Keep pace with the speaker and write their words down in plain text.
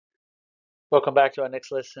Welcome back to our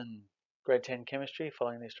next lesson, Grade 10 Chemistry,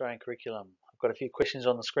 following the Australian curriculum. I've got a few questions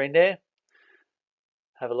on the screen there.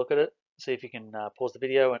 Have a look at it, see if you can pause the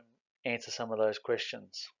video and answer some of those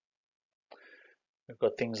questions. We've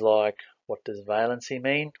got things like, what does valency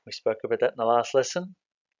mean? We spoke about that in the last lesson.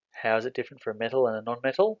 How is it different for a metal and a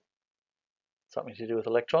non-metal? Something to do with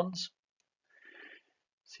electrons.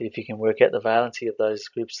 See if you can work out the valency of those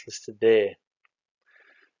groups listed there.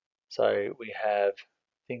 So we have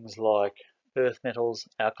things like earth metals,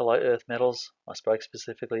 alkali earth metals. I spoke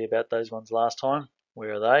specifically about those ones last time.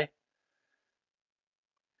 Where are they?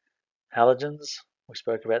 Halogens, we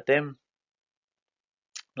spoke about them.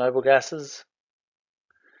 Noble gases.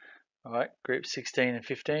 All right, groups 16 and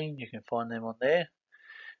 15, you can find them on there.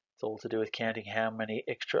 It's all to do with counting how many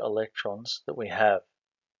extra electrons that we have.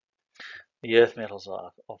 The earth metals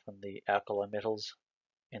are often the alkali metals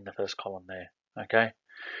in the first column there. Okay,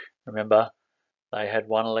 remember they had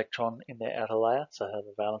one electron in their outer layer, so they have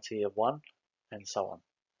a valency of 1, and so on.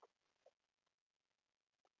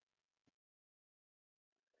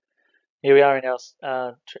 Here we are in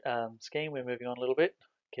our scheme. We're moving on a little bit.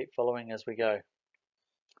 Keep following as we go.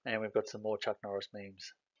 And we've got some more Chuck Norris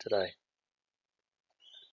memes today.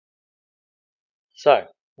 So,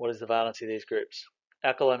 what is the valency of these groups?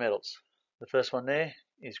 Alkali metals. The first one there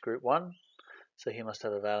is group 1, so he must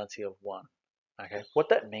have a valency of 1. Okay, what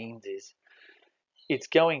that means is it's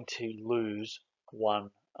going to lose 1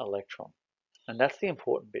 electron. And that's the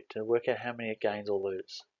important bit, to work out how many it gains or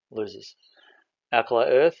loses. Alkali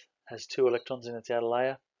earth has 2 electrons in its outer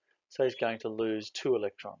layer, so it's going to lose 2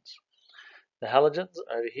 electrons. The halogens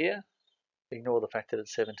over here, ignore the fact that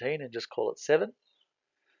it's 17 and just call it 7.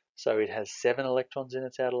 So it has 7 electrons in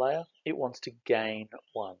its outer layer. It wants to gain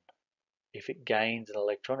 1. If it gains an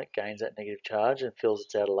electron, it gains that negative charge and fills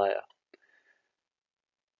its outer layer.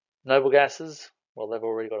 Noble gases, well, they've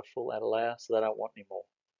already got a full outer layer, so they don't want any more.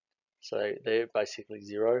 So they're basically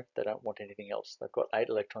 0. They don't want anything else. They've got 8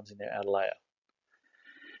 electrons in their outer layer.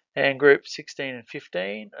 And group 16 and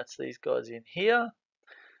 15, that's these guys in here.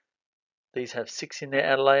 These have 6 in their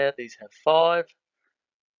outer layer. These have 5.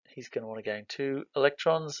 He's going to want to gain 2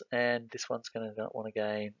 electrons, and this one's going to want to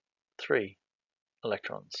gain 3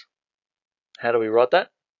 electrons. How do we write that?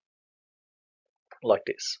 Like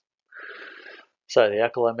this. So the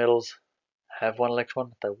alkali metals have 1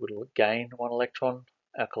 electron, they will gain 1 electron.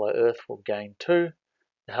 Alkali earth will gain 2.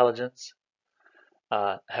 The halogens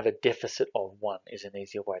have a deficit of 1 is an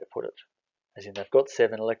easier way to put it. As in they've got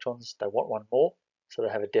 7 electrons, they want 1 more, so they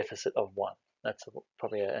have a deficit of 1. That's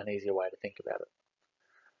probably an easier way to think about it.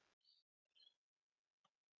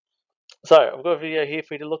 So I've got a video here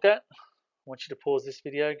for you to look at. I want you to pause this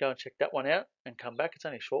video, go and check that one out and come back. It's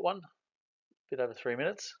only a short one, a bit over 3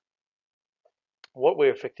 minutes. What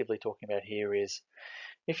we're effectively talking about here is,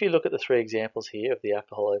 if you look at the 3 examples here of the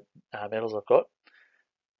alcohol metals I've got,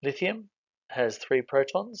 lithium has 3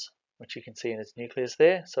 protons, which you can see in its nucleus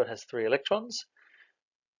there, so it has 3 electrons,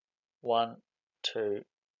 1, 2,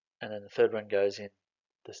 and then the third one goes in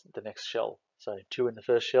the next shell. So 2 in the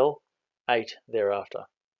first shell, 8 thereafter.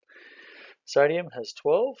 Sodium has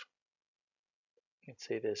 12. You can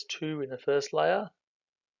see there's 2 in the first layer,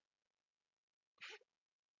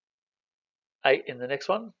 8 in the next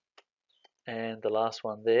one, and the last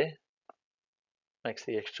one there makes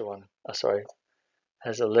the extra one,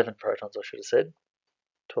 has 11 protons, I should have said,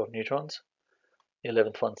 12 neutrons. The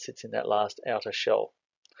 11th one sits in that last outer shell.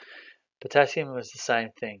 Potassium was the same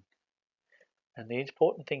thing. And the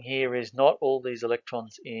important thing here is not all these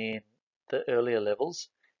electrons in the earlier levels,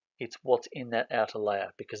 it's what's in that outer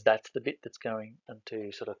layer, because that's the bit that's going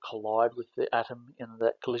to sort of collide with the atom in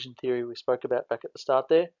that collision theory we spoke about back at the start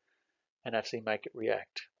there, and actually make it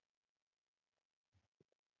react.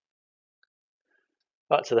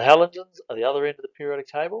 Right, so the halogens are the other end of the periodic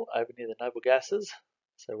table, over near the noble gases.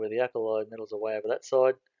 So where the alkali metals are way over that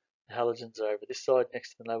side, the halogens are over this side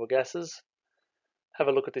next to the noble gases. Have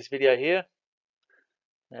a look at this video here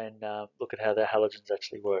and look at how the halogens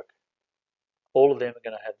actually work. All of them are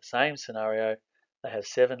going to have the same scenario. They have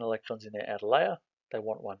 7 electrons in their outer layer. They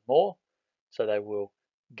want 1 more, so they will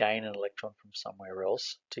gain an electron from somewhere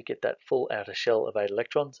else to get that full outer shell of 8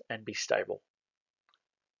 electrons and be stable.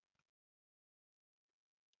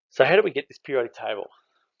 So how do we get this periodic table?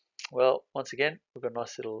 Well, once again, we've got a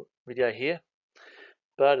nice little video here,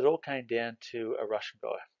 but it all came down to a Russian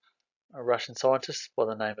guy, a Russian scientist by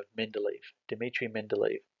the name of Mendeleev, Dmitry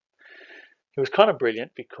Mendeleev. He was kind of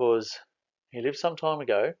brilliant because he lived some time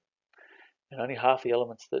ago, and only half the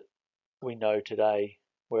elements that we know today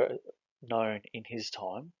were known in his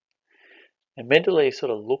time. And Mendeleev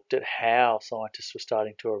sort of looked at how scientists were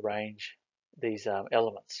starting to arrange these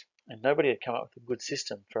elements. and nobody had come up with a good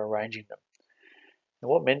system for arranging them. And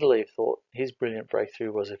what Mendeleev thought, his brilliant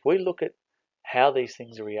breakthrough, was if we look at how these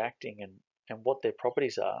things are reacting and what their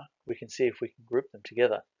properties are, we can see if we can group them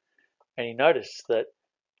together. And he noticed that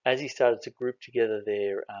as he started to group together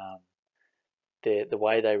the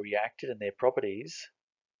way they reacted and their properties,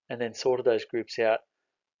 and then sorted those groups out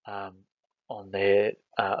on their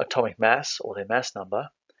atomic mass or their mass number,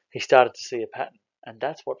 he started to see a pattern. And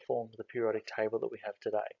that's what formed the periodic table that we have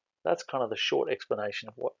today. That's kind of the short explanation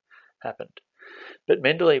of what happened. But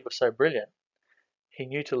Mendeleev was so brilliant, he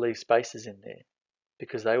knew to leave spaces in there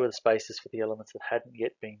because they were the spaces for the elements that hadn't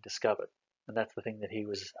yet been discovered. And that's the thing that he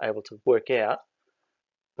was able to work out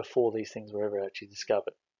before these things were ever actually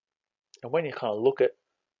discovered. And when you kind of look at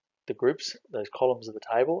the groups, those columns of the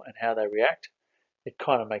table, and how they react, it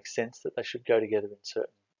kind of makes sense that they should go together in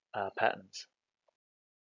certain patterns.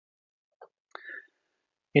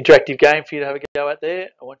 Interactive game for you to have a go at there.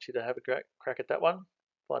 I want you to have a crack at that one.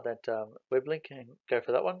 Find that web link and go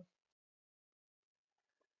for that one.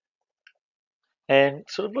 And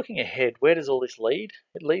sort of looking ahead, where does all this lead?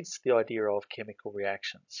 It leads to the idea of chemical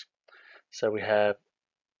reactions. So we have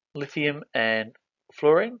lithium and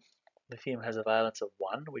fluorine. Lithium has a valence of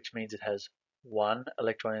 1, which means it has 1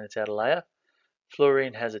 electron in its outer layer.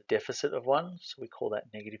 Fluorine has a deficit of 1, so we call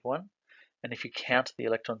that -1. And if you count the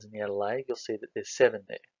electrons in the outer layer, you'll see that there's 7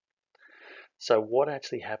 there. So what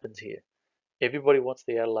actually happens here? Everybody wants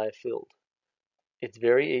the outer layer filled. It's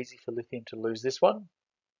very easy for lithium to lose this one.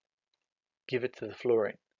 Give it to the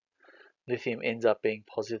fluorine. Lithium ends up being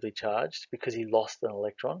positively charged because he lost an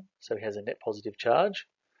electron, so he has a net positive charge.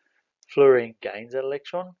 Fluorine gains that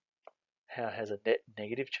electron, has a net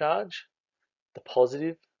negative charge. The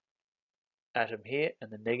positive atom here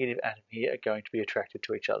and the negative atom here are going to be attracted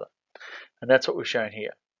to each other. And that's what we've shown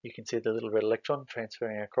here. You can see the little red electron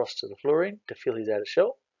transferring across to the fluorine to fill his outer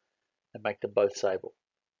shell and make them both stable.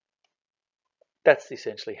 That's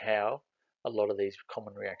essentially how a lot of these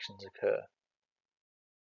common reactions occur.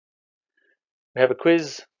 We have a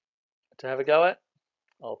quiz to have a go at.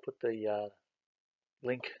 I'll put the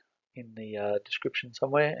link in the description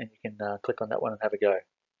somewhere, and you can click on that one and have a go.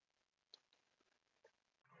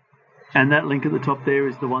 And that link at the top there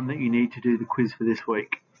is the one that you need to do the quiz for this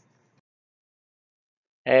week.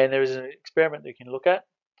 And there is an experiment that you can look at.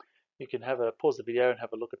 You can pause the video and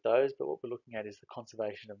have a look at those, but what we're looking at is the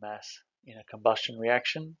conservation of mass in a combustion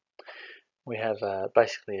reaction. We have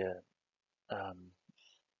basically a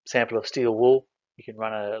sample of steel wool. You can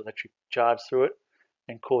run an electric charge through it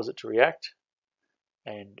and cause it to react,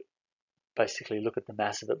 and basically look at the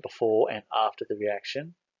mass of it before and after the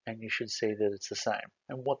reaction, and you should see that it's the same.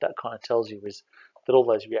 And what that kind of tells you is that all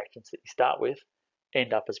those reactants that you start with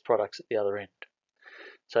end up as products at the other end.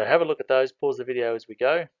 So have a look at those, pause the video as we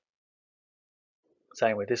go.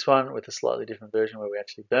 Same with this one, with a slightly different version where we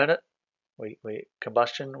actually burn it. We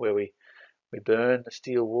combustion, where we burn the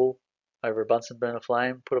steel wool over a Bunsen burner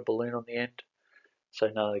flame, put a balloon on the end so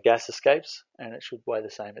none of the gas escapes, and it should weigh the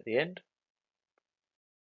same at the end.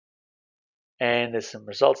 And there's some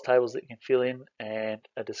results tables that you can fill in and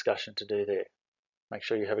a discussion to do there. Make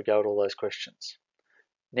sure you have a go at all those questions.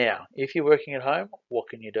 Now, if you're working at home, what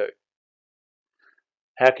can you do?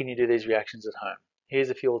 How can you do these reactions at home?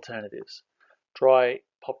 Here's a few alternatives. Try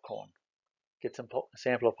popcorn. Get a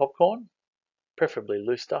sample of popcorn, preferably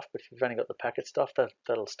loose stuff, but if you've only got the packet stuff,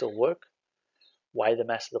 that'll still work. Weigh the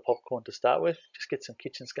mass of the popcorn to start with. Just get some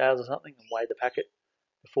kitchen scales or something and weigh the packet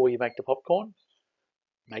before you make the popcorn.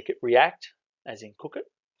 Make it react, as in cook it.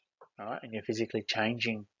 All right, and you're physically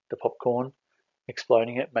changing the popcorn,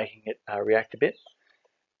 exploding it, making it react a bit.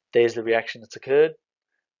 There's the reaction that's occurred.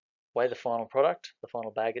 Weigh the final product, the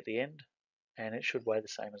final bag at the end, and it should weigh the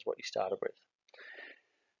same as what you started with.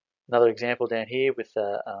 Another example down here with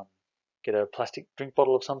get a plastic drink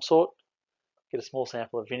bottle of some sort, get a small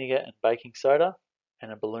sample of vinegar and baking soda,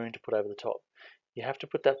 and a balloon to put over the top. You have to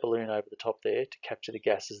put that balloon over the top there to capture the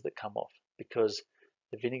gases that come off, because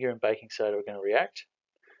the vinegar and baking soda are going to react.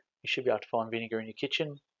 You should be able to find vinegar in your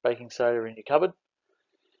kitchen, baking soda in your cupboard,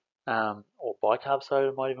 or bicarb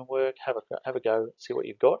soda might even work. Have a go, see what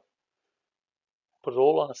you've got. Put it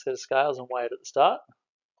all on a set of scales and weigh it at the start.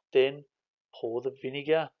 Then pour the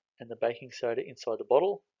vinegar and the baking soda inside the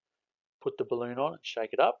bottle. Put the balloon on and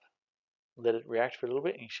shake it up. Let it react for a little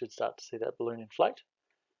bit, and you should start to see that balloon inflate.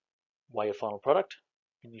 Weigh your final product,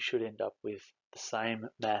 and you should end up with the same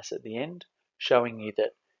mass at the end, showing you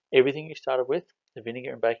that everything you started with, the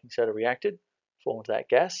vinegar and baking soda reacted, formed that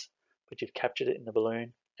gas, but you've captured it in the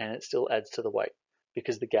balloon, and it still adds to the weight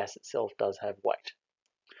because the gas itself does have weight.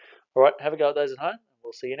 All right, have a go at those at home, and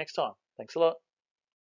we'll see you next time. Thanks a lot.